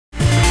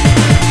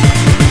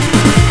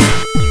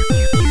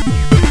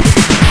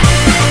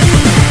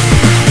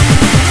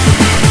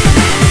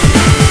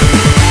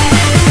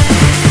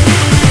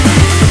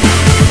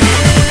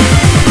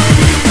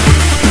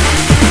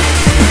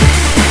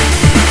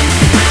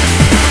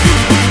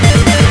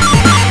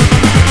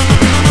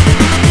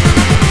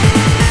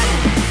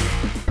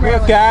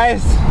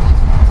guys.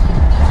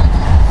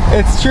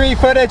 It's tree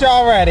footage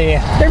already.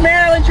 They're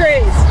Maryland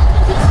trees.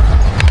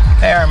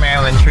 They are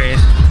Maryland trees.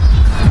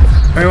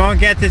 We won't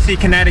get to see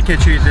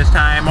Connecticut trees this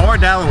time, or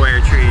Delaware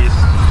trees.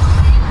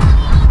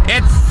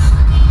 It's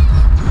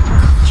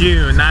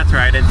June, that's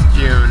right, it's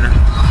June.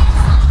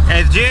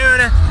 It's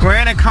June, we're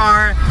in a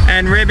car,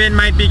 and ribbon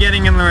might be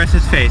getting in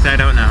Larissa's face, I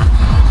don't know.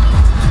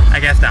 I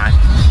guess not.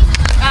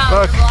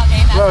 Oh,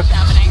 Look,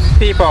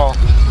 people,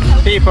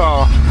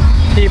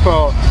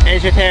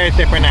 Asia's hair is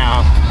different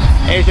now.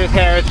 Asia's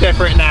hair is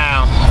different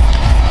now.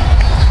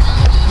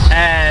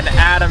 And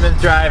Adam is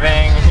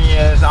driving, he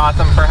is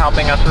awesome for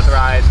helping us with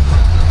rides.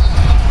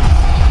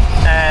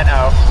 And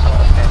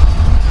okay.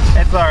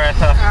 It's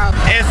Larissa.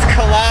 It's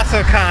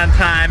Colossalcon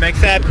time,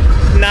 except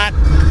not.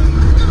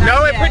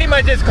 No, it pretty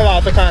much is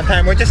Colossalcon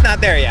time. We're just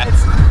not there yet.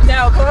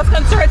 No,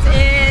 Colossalcon starts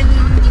in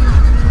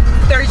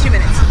 32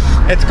 minutes.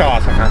 It's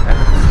Colossalcon time.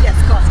 Yes,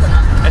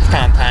 Colossalcon. It's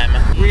con time.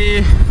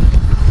 We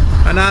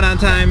are not on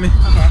time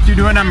to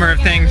do a number of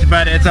things,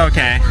 but it's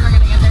okay.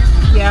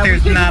 Yeah,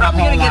 there's not a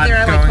whole lot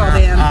like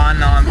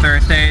going on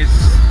Thursdays,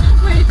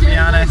 to be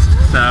honest.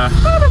 So.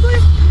 Probably.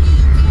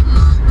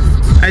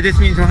 That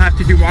just means we'll have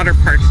to do water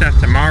park stuff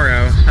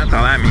tomorrow. That's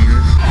all that means.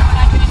 We're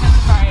not doing the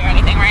safari or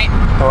anything, right?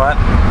 What?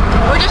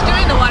 We're just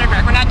doing the water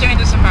park. We're not doing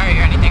the safari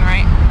or anything,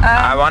 right?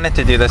 I wanted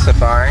to do the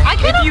safari. I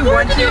can't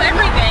afford to do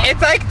everything.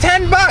 It's like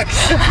 10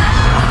 bucks.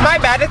 My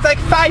bad, it's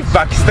like 5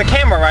 bucks. The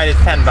camel ride is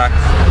 10 bucks.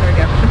 There we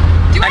go.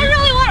 Do I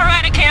really want to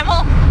ride a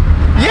camel?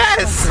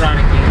 Yes! Do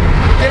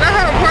you know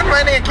how important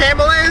riding a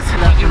camel is?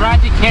 You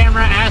ride the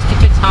camera, ask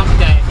if it's hump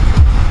day.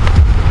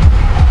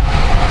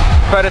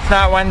 But it's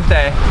not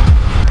Wednesday.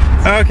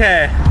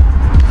 Okay,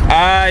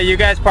 you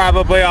guys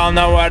probably all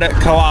know what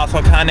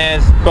Colossalcon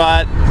is,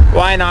 but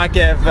why not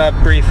give a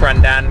brief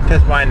rundown,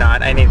 because why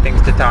not? I need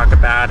things to talk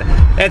about.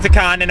 It's a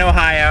con in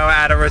Ohio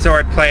at a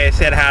resort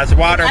place. It has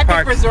water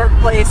parks. Resort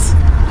place.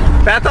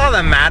 That's all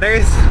that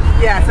matters?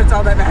 Yes, that's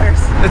all that matters.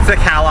 It's the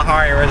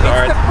Kalahari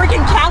Resort. It's the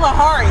freaking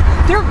Kalahari.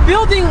 They're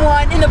building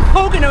one in the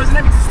Poconos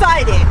and I'm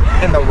excited.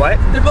 In the what?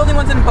 They're building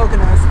ones in the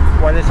Poconos.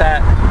 What is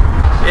that?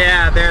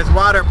 Yeah, there's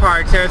water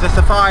parks. There's a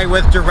safari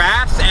with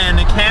giraffes and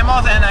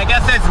camels, and I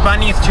guess there's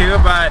bunnies too,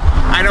 but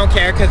I don't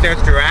care because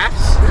there's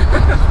giraffes.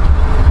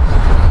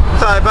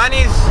 So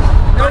bunnies...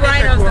 No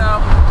rhinos though.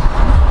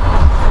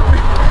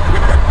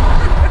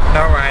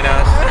 No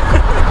rhinos.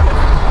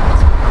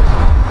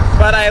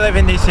 But I live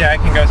in DC, I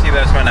can go see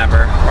those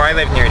whenever. Or I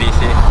live near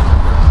DC.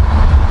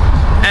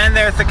 And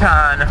there's the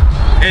con.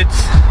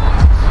 It's...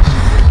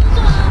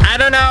 I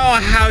don't know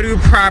how to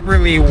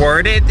properly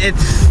word it.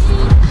 It's...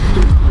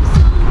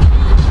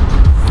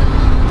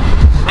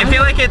 I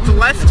feel like it's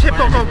less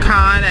typical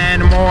con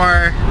and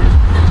more...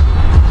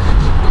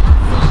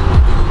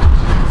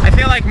 I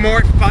feel like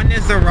more fun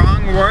is the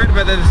wrong word,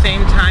 but at the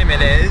same time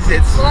it is.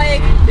 It's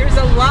like there's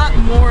a lot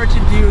more to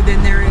do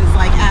than there is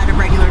like at a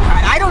regular con.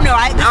 I don't know.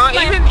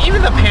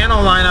 Even the panel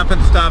lineup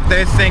and stuff,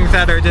 there's things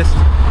that are just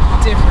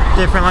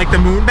different, like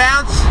the moon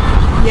bounce.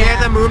 Yeah.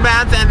 There's a moon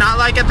bounce, and not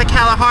like at the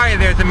Kalahari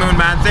there's a moon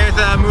bounce. There's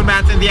a moon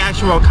bounce in the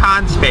actual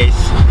con space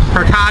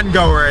for con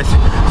goers.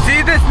 See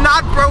this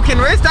not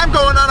broken wrist? I'm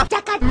going on a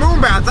moon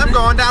bounce. I'm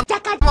going down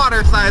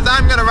water slides.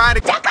 I'm gonna ride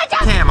a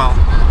camel.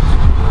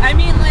 I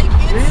mean, like,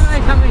 do you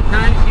realize how many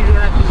times you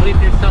have to leave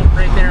yourself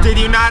right there? Did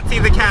you not see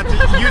the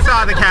You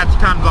saw the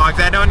Katsucon vlogs.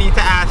 I don't need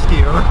to ask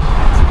you.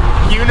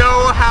 You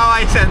know how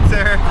I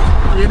censor.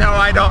 You know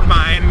I don't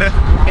mind.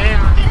 Yeah.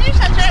 Didn't you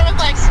censor it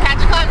with like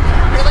Katsucon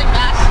really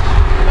fast?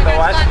 The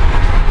what?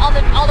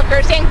 All the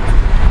cursing.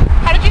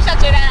 How did you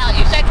censor that out?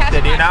 You said Katsucon.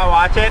 Did you not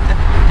watch it?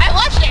 I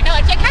watched it. No,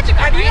 it said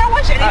Katsucon. I did not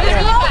watch it. It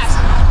was really fast.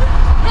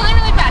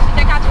 Really fast.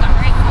 It said Katsucon,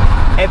 right?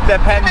 It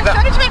depends. I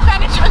started to make fun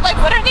and she was like,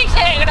 what are they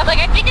saying? And I'm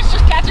like, I think it's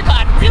just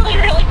Katsucon really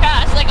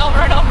fast, like over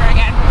and over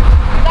again.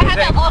 I had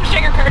that long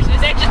string of curses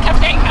and it just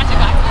kept saying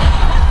Katsucon.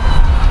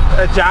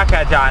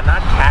 Jaka-jan, not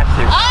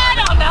Katsucon. I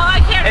don't know,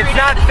 I can't read it. It's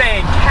not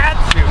saying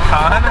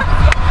Katsucon.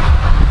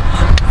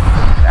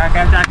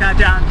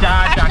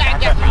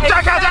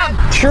 Jaka-jan.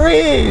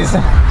 Trees!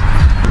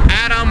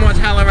 Adam was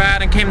hella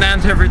rad and came down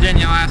to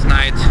Virginia last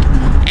night.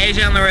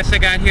 Asia and Larissa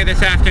got here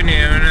this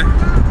afternoon.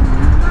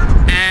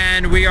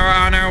 And we are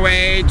on our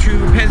way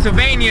to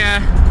Pennsylvania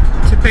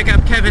to pick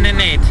up Kevin and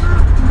Nate.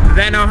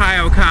 Then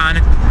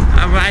OhioCon.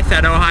 I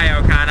said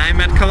OhioCon. I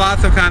meant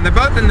Colossalcon. They're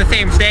both in the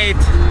same state.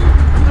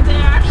 But they're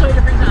actually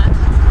different cons.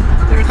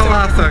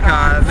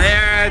 Colossalcon.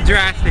 They're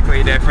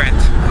drastically different.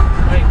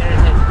 Wait, there's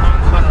a con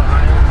called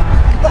Ohio.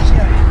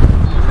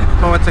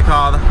 But what's it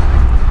called?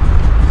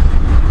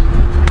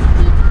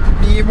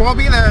 We'll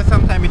be there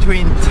sometime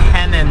between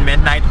 10 and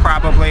midnight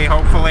probably,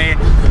 hopefully.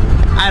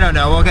 I don't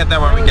know, we'll get there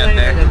when we get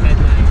there.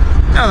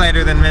 No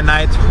later than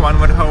midnight, one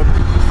would hope.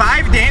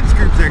 5 dance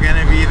groups are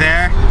gonna be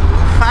there.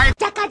 5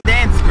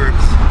 dance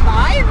groups.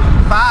 5?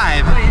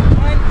 5. Wait,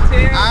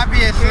 1, 2,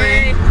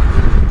 obviously.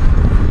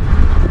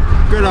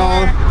 3, good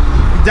old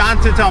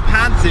Dancer Del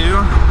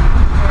Pantsu.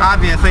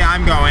 Obviously,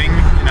 I'm going,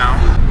 you know.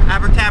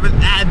 Abracadabra,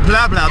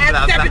 blah blah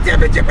blah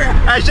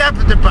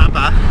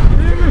blah.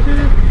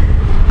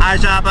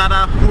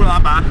 Ajabada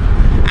Hulaba,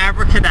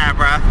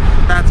 Abracadabra.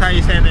 That's how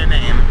you say their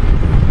name.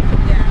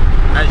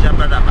 Yeah.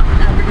 Ajabadaba.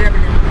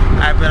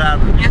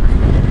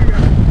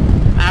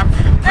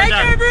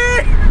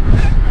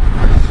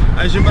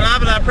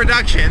 Ajabadaba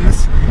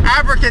Productions.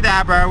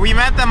 Abracadabra. We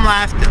met them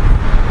last.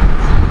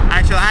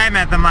 Actually, I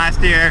met them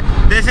last year.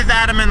 This is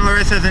Adam and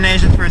Larissa's and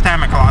Asia's first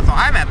time at Colossal.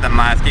 I met them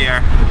last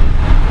year.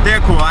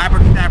 They're cool.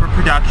 Abracadabra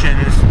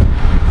Productions.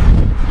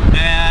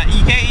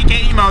 Ike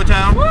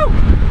Emoto. Woo!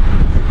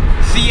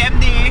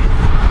 CMD.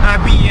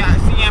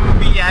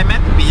 CMB. I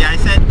meant B. I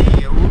said D.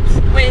 Oops.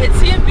 Wait, it's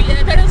CMB.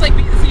 I thought it was like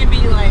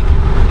CMB, like.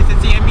 Is it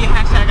CMB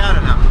hashtag? I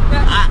don't know.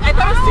 I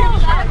thought it was CMB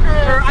sharp.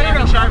 Or I don't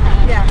know. Sharp.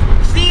 Yeah.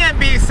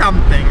 CMB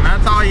something.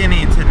 That's all you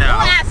need to know.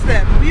 We'll ask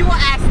them. We will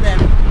ask them.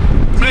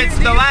 It's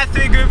the last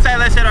three groups I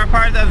listed are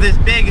part of this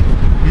big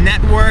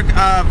network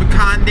of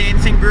con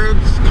dancing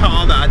groups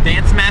called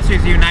Dance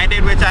Masters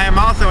United, which I am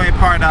also a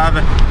part of.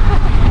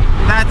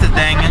 That's a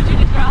thing.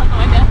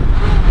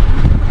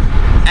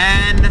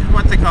 And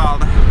what's it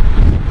called?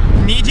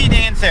 Niji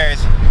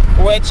Dancers,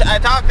 which I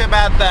talked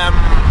about them.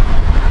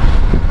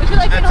 Would you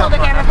like me to hold the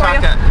camera for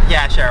you?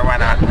 Yeah, sure, why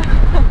not?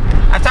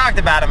 I've talked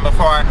about them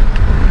before.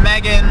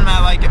 Megan, my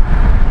like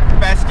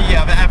bestie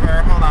of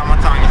ever. Hold on,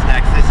 what song is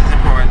next? This is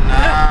important.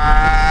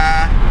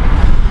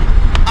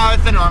 Oh,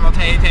 it's the normal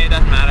Tay Tay,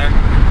 doesn't matter.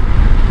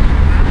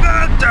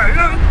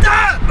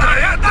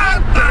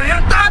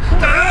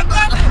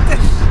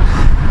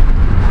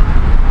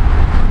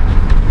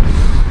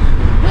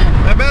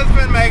 My best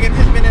friend Megan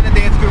has been in a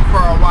dance group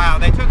for a while.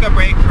 They took a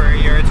break for a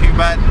year or two,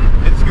 but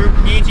it's group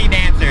Niji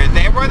Dancers.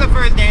 They were the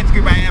first dance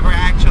group I ever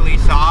actually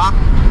saw,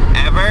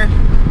 ever.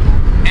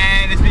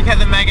 And it's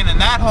because of Megan and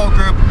that whole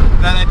group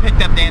that I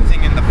picked up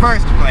dancing in the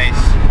first place.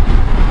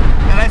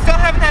 And I still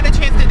haven't had a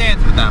chance to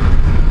dance with them.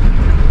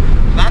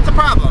 That's a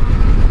problem.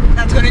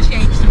 That's going to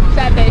change soon.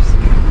 Sad face.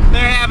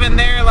 They're having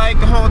their like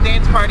whole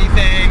dance party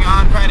thing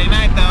on Friday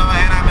night though,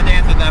 and I'm gonna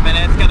dance with them, and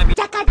it's gonna be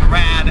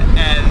rad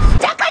as.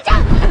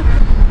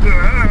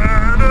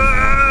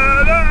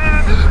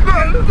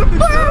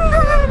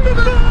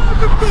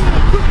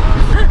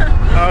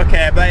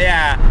 Okay, but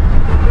yeah,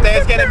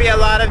 there's gonna be a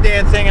lot of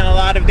dancing and a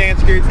lot of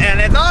dance groups, and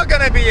it's all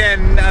gonna be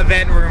in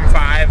event room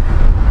 5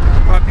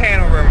 or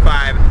panel room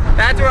 5.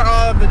 That's where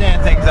all of the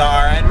dancings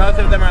are, and most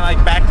of them are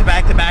like back to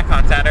back to back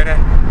on Saturday.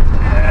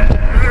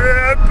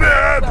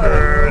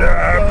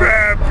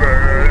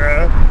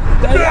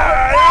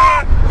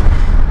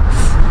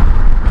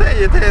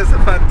 It is a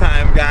fun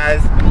time,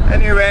 guys.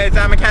 Anyways,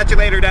 I'm gonna catch you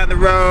later down the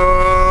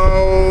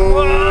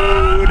road.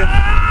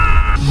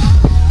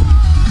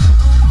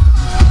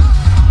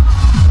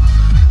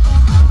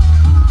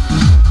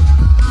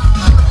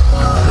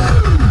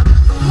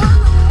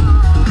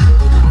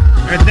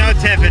 There's no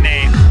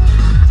Tiffany.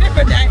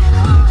 Tiffany.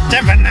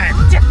 Tiffany.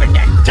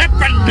 Tiffany.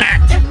 Tiffany.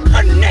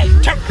 Tiffany.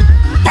 Tiffany.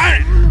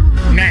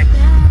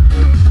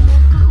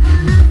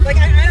 Like, I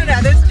don't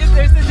know,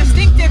 there's a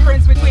distinct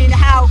difference between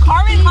how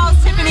Carmen calls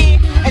Tiffany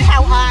and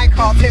how I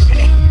call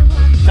Tiffany.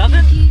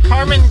 Doesn't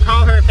Carmen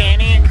call her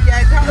Fanny?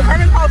 Yeah,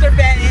 Carmen calls her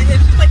Fanny, and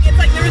it's just like,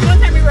 there was one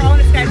time we were all in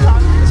a Skype call,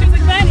 and she was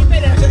like, Fanny,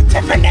 and I was like,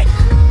 Tiffany!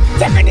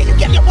 Tiffany, you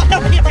get your one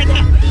over here right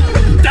now!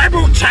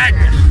 Debu Chang!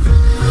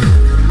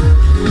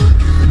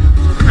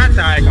 That's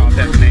how I call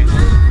Tiffany.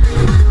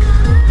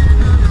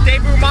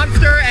 Debu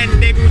Monster and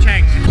Debu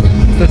Chang.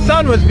 The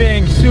sun was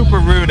being super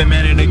rude a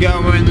minute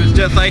ago and was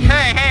just like,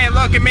 hey,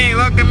 look at me,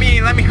 let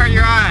me hurt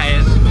your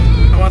eyes.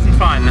 It wasn't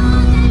fun.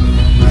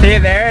 See,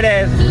 there it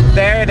is.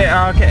 There it is.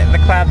 Okay, the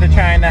clouds are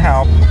trying to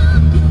help.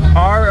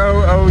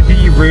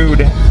 R-O-O-D,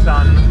 rude,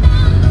 sun.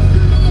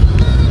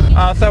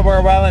 Also,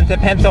 we're well into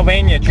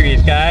Pennsylvania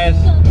trees, guys.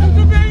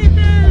 Pennsylvania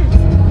trees!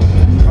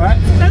 What?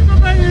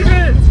 Pennsylvania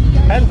trees!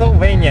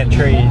 Pennsylvania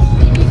trees.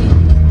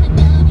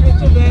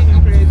 Pennsylvania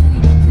trees.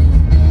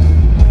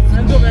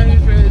 Pennsylvania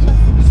trees.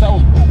 So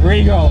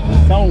regal,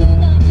 so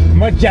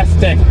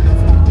majestic,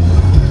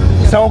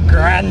 so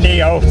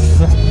grandiose.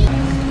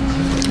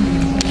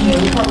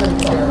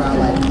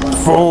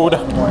 Food.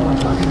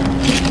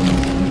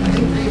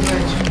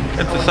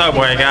 It's the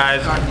Subway,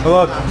 guys.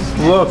 Look.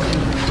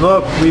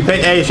 We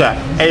pay Asia.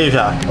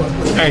 Asia,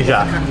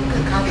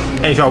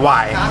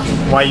 why?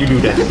 Why you do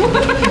this?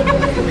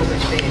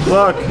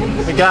 Look,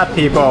 we got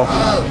people.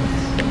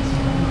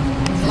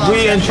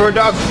 We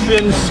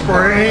introduction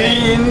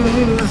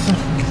screens.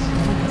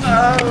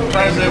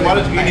 Why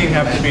does eating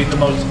have to be the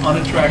most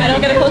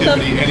unattractive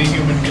activity any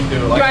human can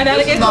do? Like,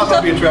 it's not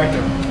going to be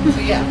attractive.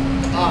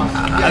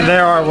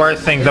 There are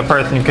worse things a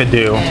person could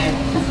do.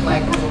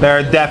 There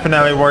are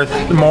definitely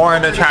more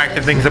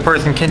unattractive things a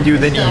person can do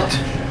than eat.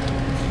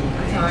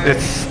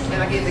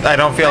 I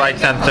don't feel like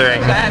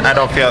censoring. I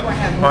don't feel...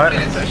 What?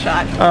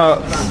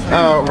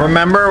 Oh,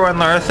 remember when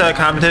Larissa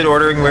commented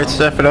ordering weird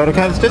stuff at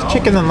Otakon? It's just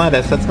chicken and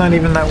lettuce. That's not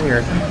even that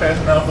weird. That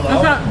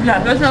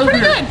sounds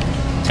pretty good.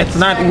 It's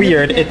not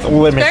weird, it's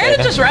limited. Better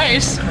than just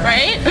rice,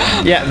 right?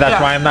 Yeah, that's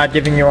why I'm not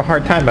giving you a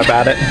hard time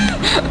about it.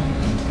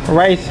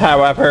 Rice,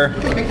 however...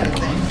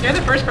 You're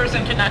the first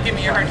person to not give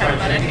me a hard time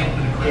about anything.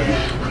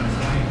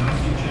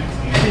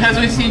 Because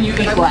we've seen you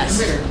eat less.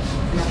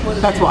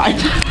 That's why.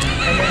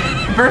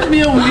 The first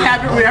meal we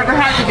ever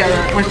had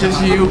together was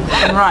just you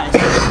and rice.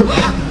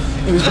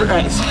 It was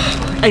rice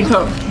and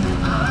Coke.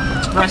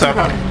 Rice and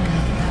Coke.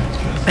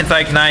 It's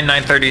like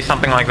 9:30,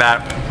 something like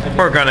that.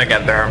 We're gonna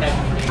get there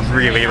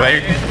really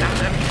late.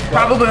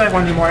 Probably like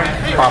 1 in the morning.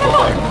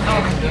 Probably.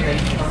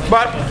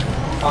 But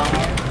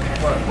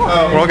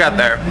we'll get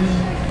there.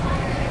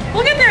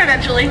 We'll get there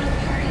eventually.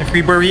 If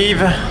we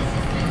believe,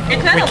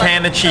 It's not we 11.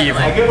 can achieve.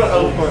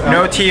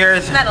 No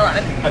tears, It's not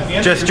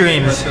 11. just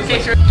dreams.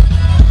 Okay, sure.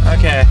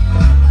 Okay,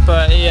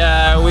 but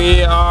yeah,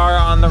 we are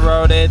on the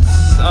road. It's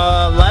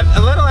a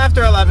little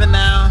after 11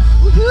 now.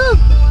 Woohoo!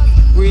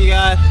 We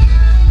got,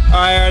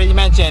 I already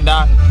mentioned,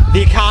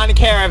 the Con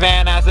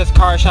Caravan, as this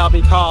car shall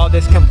be called,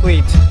 is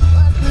complete.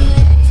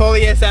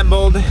 Fully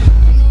assembled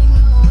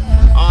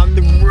on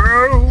the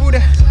road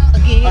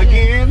again.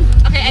 Okay,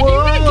 I think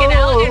we're gonna get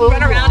out and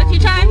run around a few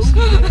times.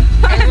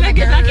 And then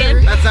get back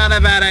in. That's not a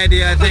bad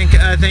idea. I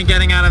think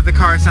getting out of the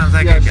car sounds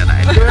like a good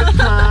idea. Good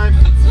time.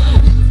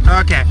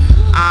 Okay.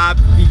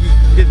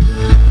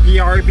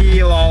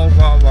 BRB lol.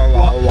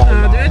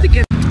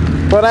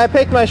 But I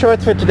picked my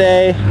shorts for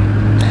today.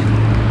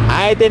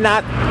 I did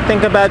not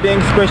think about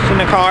being squished in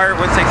a car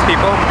with 6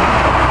 people.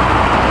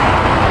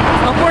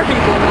 Oh, 4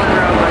 people in one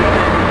row.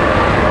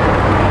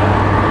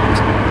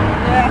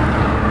 Yeah,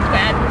 it's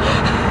bad.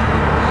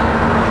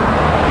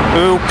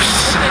 Oops.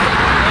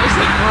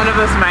 One of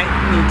us might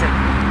need to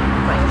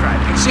like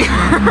drive next year.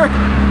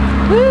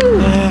 Woo!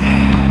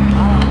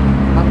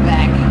 I'm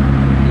back.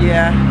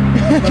 Yeah.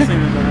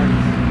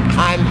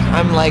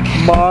 I'm like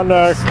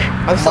Monarch.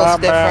 I'm so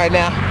stiff right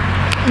now.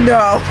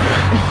 No.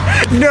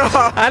 No.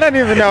 I don't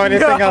even know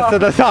anything else to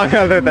the song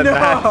other than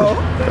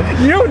that.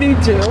 You don't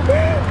need to.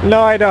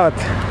 No, I don't.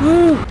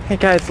 Hey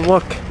guys,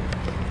 look.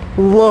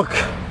 Look.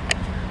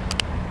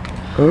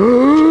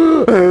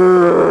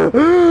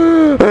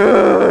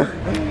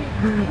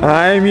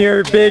 I'm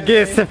your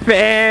biggest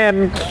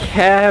fan,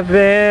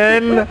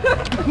 Kevin.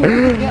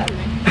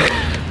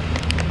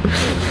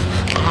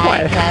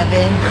 Hi,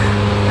 Kevin.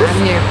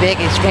 I'm your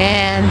biggest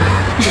fan.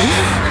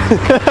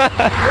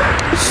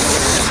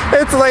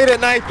 It's late at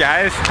night,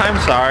 guys. I'm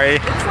sorry.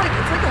 It's like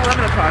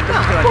 11 o'clock.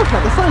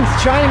 The sun's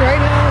shining right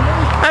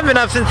now. I've been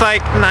up since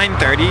like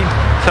 9:30,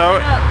 so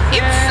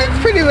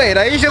it's pretty late.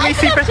 I usually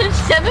sleep. Since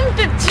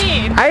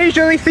 7:15. I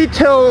usually sleep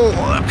till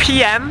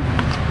PM.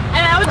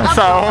 And I was up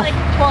So- till like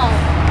 12.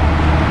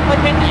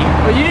 Like midnight.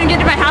 Well, you didn't get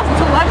to my house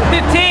until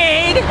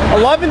 11:15.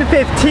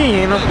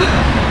 11:15.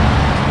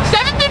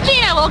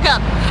 7:15 I woke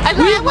up. And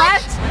then We I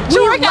went to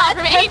work out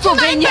from 8 to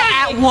Pennsylvania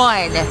 9:30. at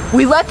 1.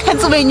 We left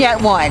Pennsylvania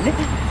at 1.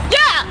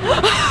 Yeah!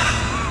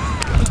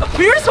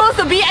 We were supposed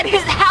to be at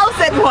his house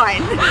at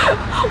 1.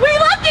 We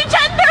left at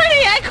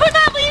 10:30. I could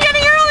not leave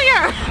any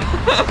earlier.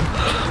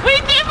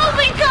 We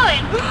definitely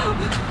could.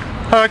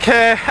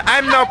 Okay,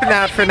 I'm noping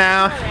out for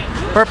now.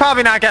 We're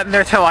probably not getting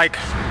there till like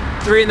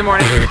 3 in the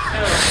morning.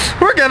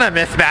 we're gonna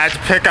miss badge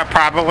pickup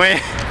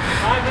probably.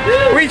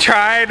 We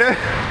tried.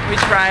 We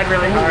tried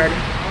really hard.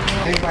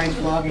 Everybody's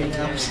vlogging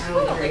now.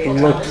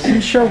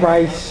 Letitia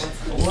Rice.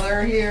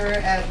 We're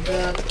here at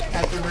the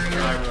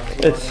room.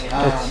 It's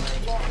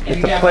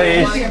a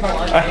place.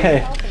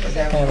 Hey,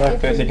 look,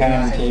 there's a guy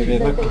on TV.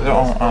 Look,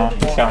 oh,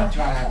 he's gone.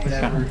 He's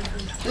gone.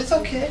 It's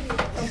okay.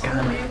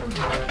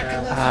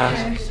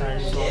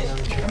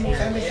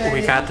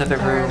 We got to the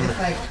room.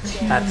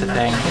 That's the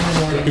thing.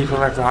 People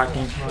are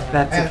vlogging.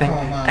 That's the thing.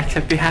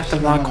 Except we have to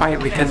vlog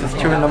quietly because it's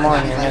 2 in the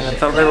morning and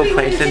it's a little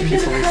place and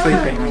people are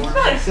sleeping.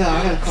 So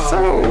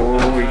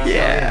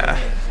yeah.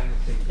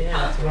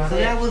 So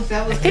that was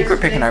I think we're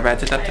picking our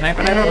badges up tonight,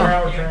 but I don't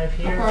know.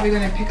 We're probably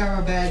gonna pick up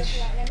our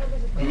badge.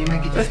 And you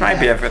might get This might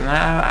be it for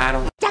now. I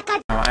don't know.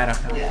 I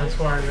don't know. That's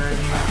why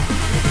I'm